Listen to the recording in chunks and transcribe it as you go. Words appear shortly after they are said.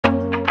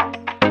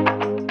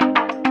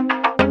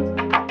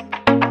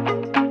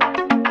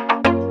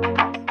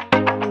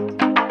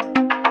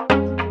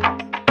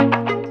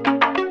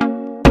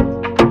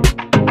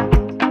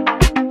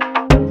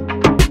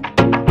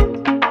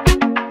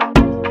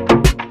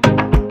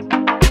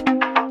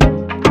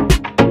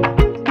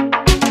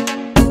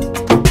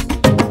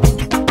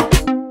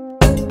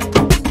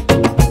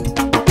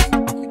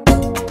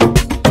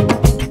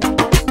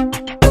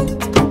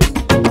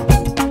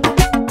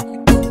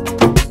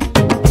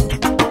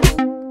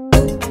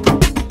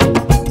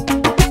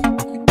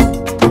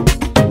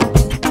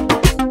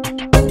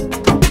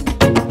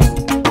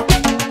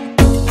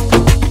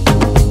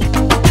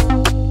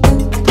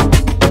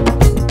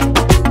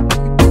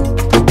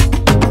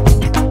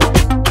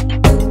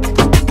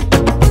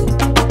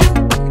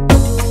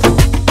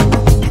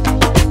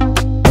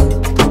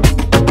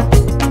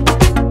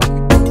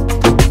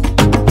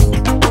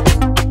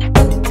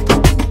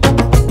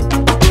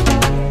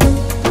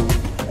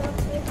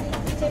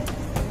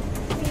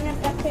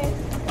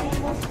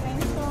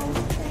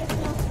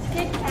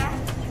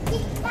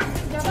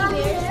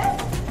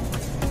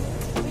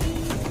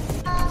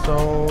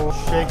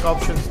shake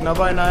options.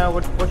 Naba and Aya,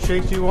 what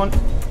shakes do you want? I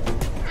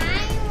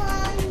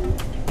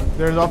want...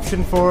 There's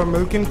option for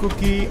milk and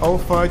cookie, oat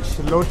fudge,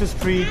 lotus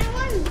treat. I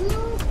want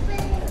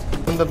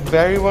blueberry. And the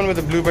berry one with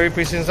the blueberry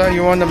pieces inside.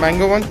 You want the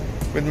mango one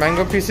with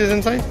mango pieces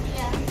inside?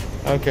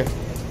 Yeah. Okay.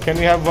 Can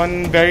we have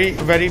one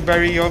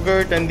berry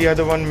yogurt and the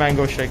other one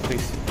mango shake,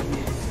 please?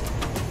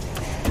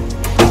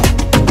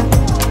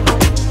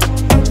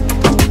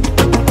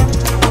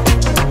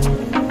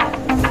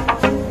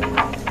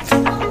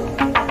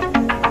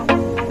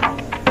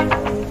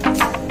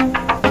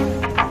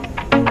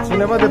 So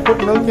never they put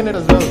milk in it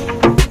as well.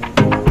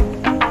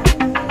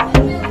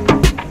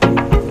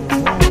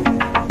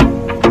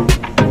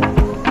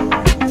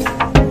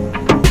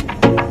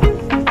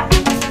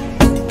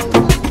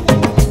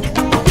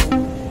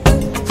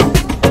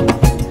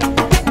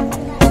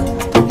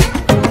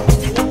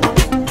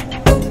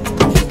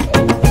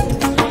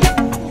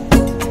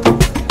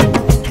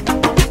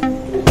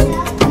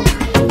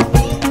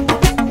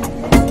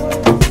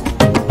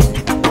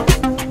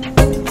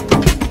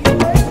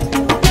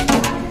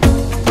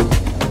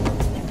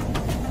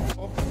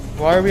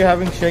 Why are we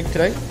having shake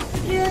today? It's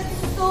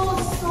so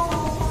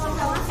hot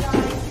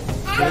outside.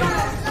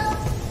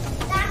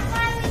 That's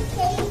why we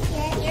take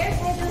it here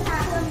and we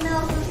have the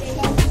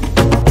milkshake.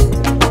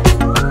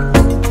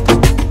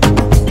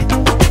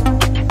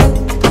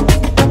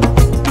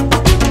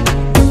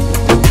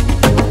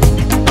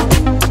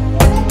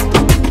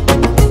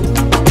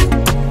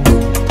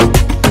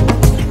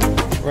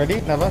 Ready?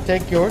 Naba,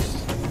 take yours.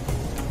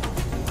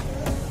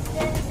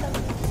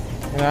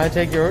 And I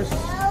take yours.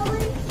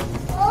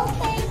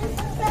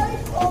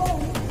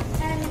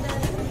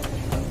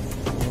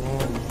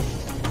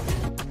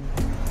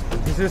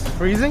 This is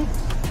freezing?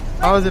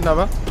 How is it,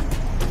 Naba?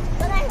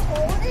 When I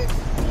hold it,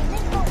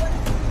 freezing, but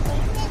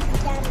when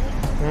it's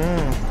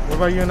yummy. What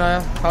about you,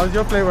 Naya? How's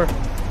your flavor?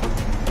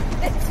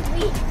 It's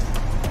sweet.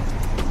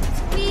 It's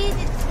sweet,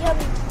 it's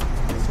yummy.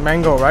 It's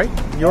mango, right?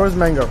 Yours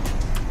mango.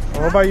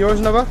 What about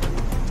yours, Naba?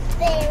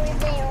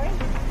 Berry.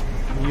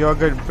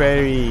 Yogurt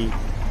berry.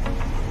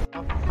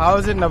 How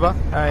is it, Naba?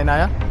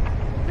 Naya?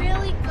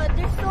 Really good.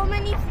 There's so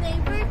many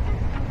flavors,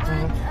 but I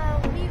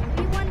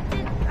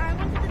wanted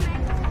the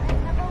mango and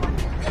Naba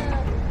wanted the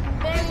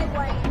berry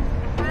one.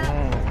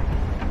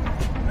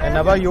 And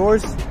Naba,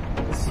 yours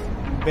is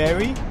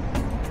berry.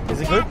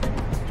 Is it good?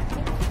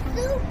 It's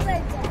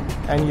super good.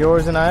 And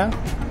yours, Naya?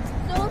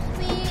 So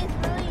sweet, it's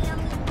really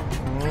yummy.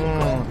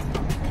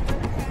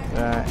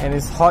 And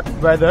it's hot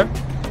weather.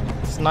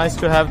 It's nice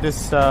to have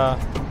this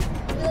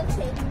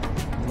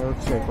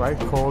milkshake, right?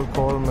 Cold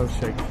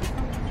milkshake.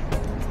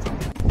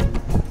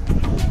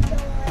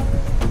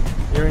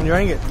 You're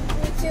enjoying it? Me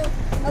too.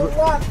 A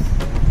lot.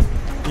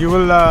 You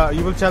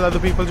will tell other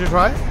people to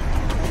try?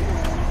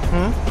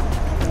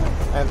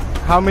 And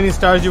how many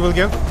stars you will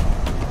give?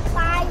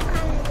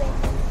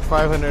 500.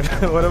 500.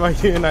 What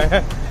about you,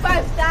 Naya?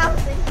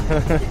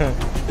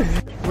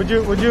 5,000. Would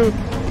you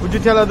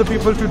tell other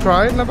people to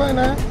try it, Naba and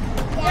Naya?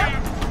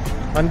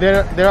 Yeah. And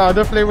there are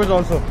other flavors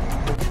also.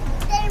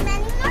 There are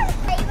many more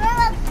flavors,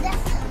 but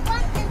this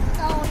one is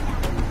so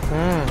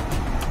yummy.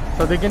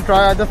 So they can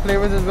try other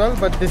flavors as well,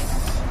 but this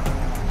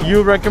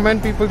you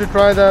recommend people to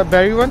try the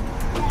berry one?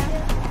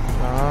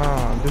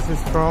 Yeah. This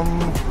is from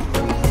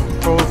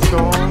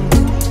Stone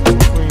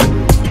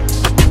Creamery.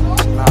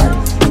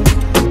 Nice.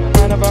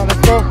 Naba,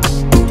 let's go.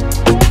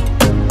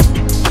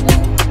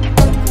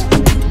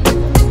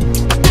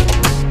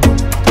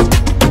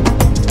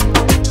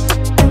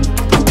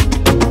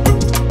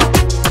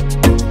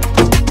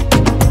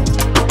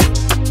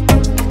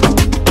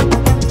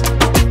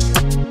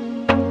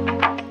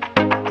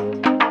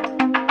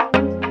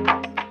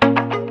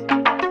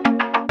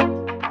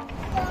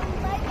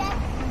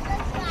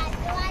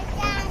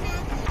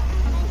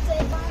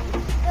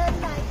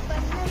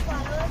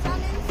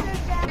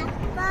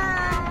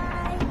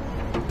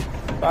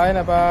 Bye,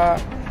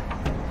 Naba.